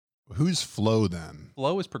Who's Flow then?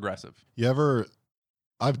 Flow is progressive.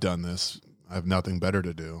 I've done this. I have nothing better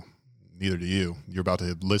to do. Neither do you. You're about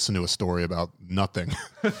to listen to a story about nothing.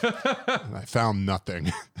 I found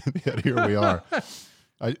nothing. Yet here we are.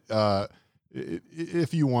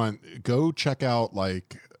 If you want, go check out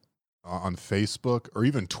like on Facebook or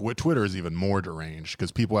even Twitter is even more deranged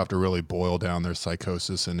because people have to really boil down their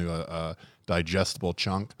psychosis into a digestible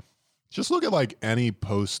chunk. Just look at like any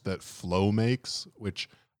post that Flo makes, which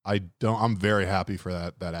I'm very happy for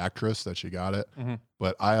that actress that she got it. Mm-hmm.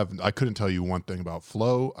 But I couldn't tell you one thing about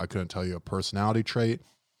Flo. I couldn't tell you a personality trait.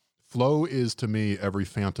 Flo is to me every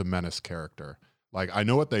Phantom Menace character. Like I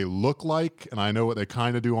know what they look like and I know what they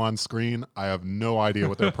kind of do on screen. I have no idea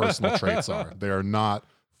what their personal traits are. They are not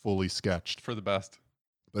fully sketched. For the best.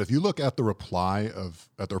 But if you look at the replies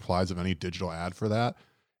of any digital ad for that,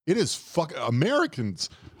 it is Americans.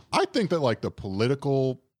 I think that like the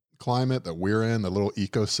political climate that we're in, the little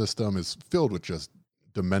ecosystem is filled with just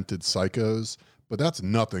demented psychos, but that's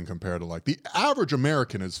nothing compared to like the average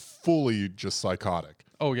American is fully just psychotic.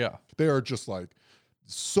 Oh yeah. They are just like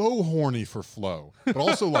so horny for Flo, but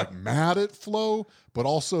also like mad at Flo, but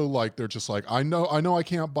also like they're just like, I know I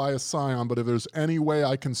can't buy a Scion, but if there's any way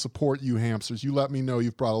I can support you hamsters, you let me know.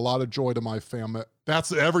 You've brought a lot of joy to my family.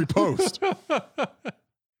 That's every post.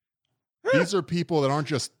 These are people that aren't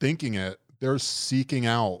just thinking it, they're seeking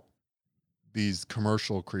out these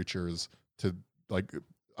commercial creatures to like,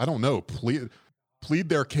 I don't know, plead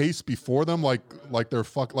their case before them like they're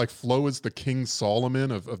like Flo is the King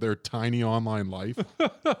Solomon of their tiny online life.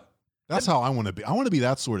 That's how I want to be. I want to be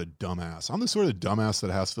that sort of dumbass. I'm the sort of dumbass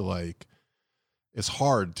that has to like, it's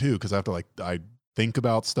hard too because I have to like, I think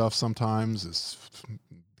about stuff sometimes. It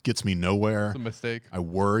gets me nowhere. It's a mistake. I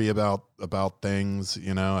worry about things,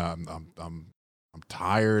 you know. I'm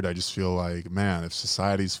tired. I just feel like, man, if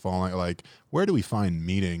society's falling, like, where do we find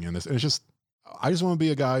meaning in this? And it's just, I just want to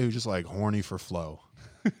be a guy who's just like horny for Flo.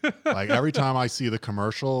 Like every time I see the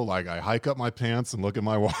commercial, like I hike up my pants and look at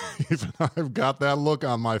my wife and I've got that look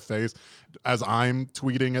on my face as I'm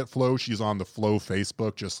tweeting at Flo. She's on the Flo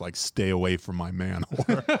Facebook, just like stay away from my man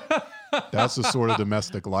whore. That's the sort of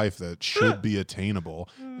domestic life that should be attainable.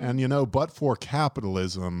 And you know, but for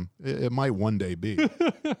capitalism, it might one day be.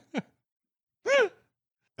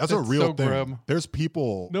 That's a real so thing. grim. There's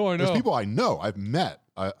people. No, I know. There's people I know. I've met.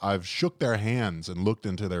 I've shook their hands and looked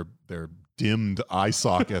into their dimmed eye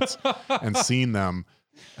sockets and seen them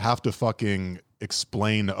have to fucking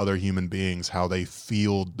explain to other human beings how they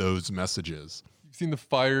field those messages. You've seen the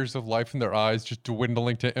fires of life in their eyes just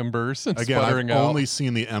dwindling to embers and Again, sputtering I've out. only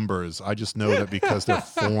seen the embers. I just know that because their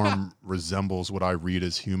form resembles what I read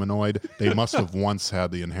as humanoid, they must have once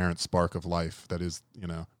had the inherent spark of life that is, you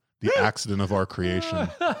know, the accident of our creation.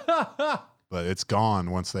 But it's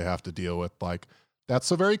gone once they have to deal with like, that's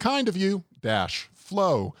so very kind of you,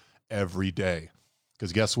 Flo, every day.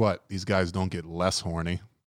 Because guess what? These guys don't get less horny.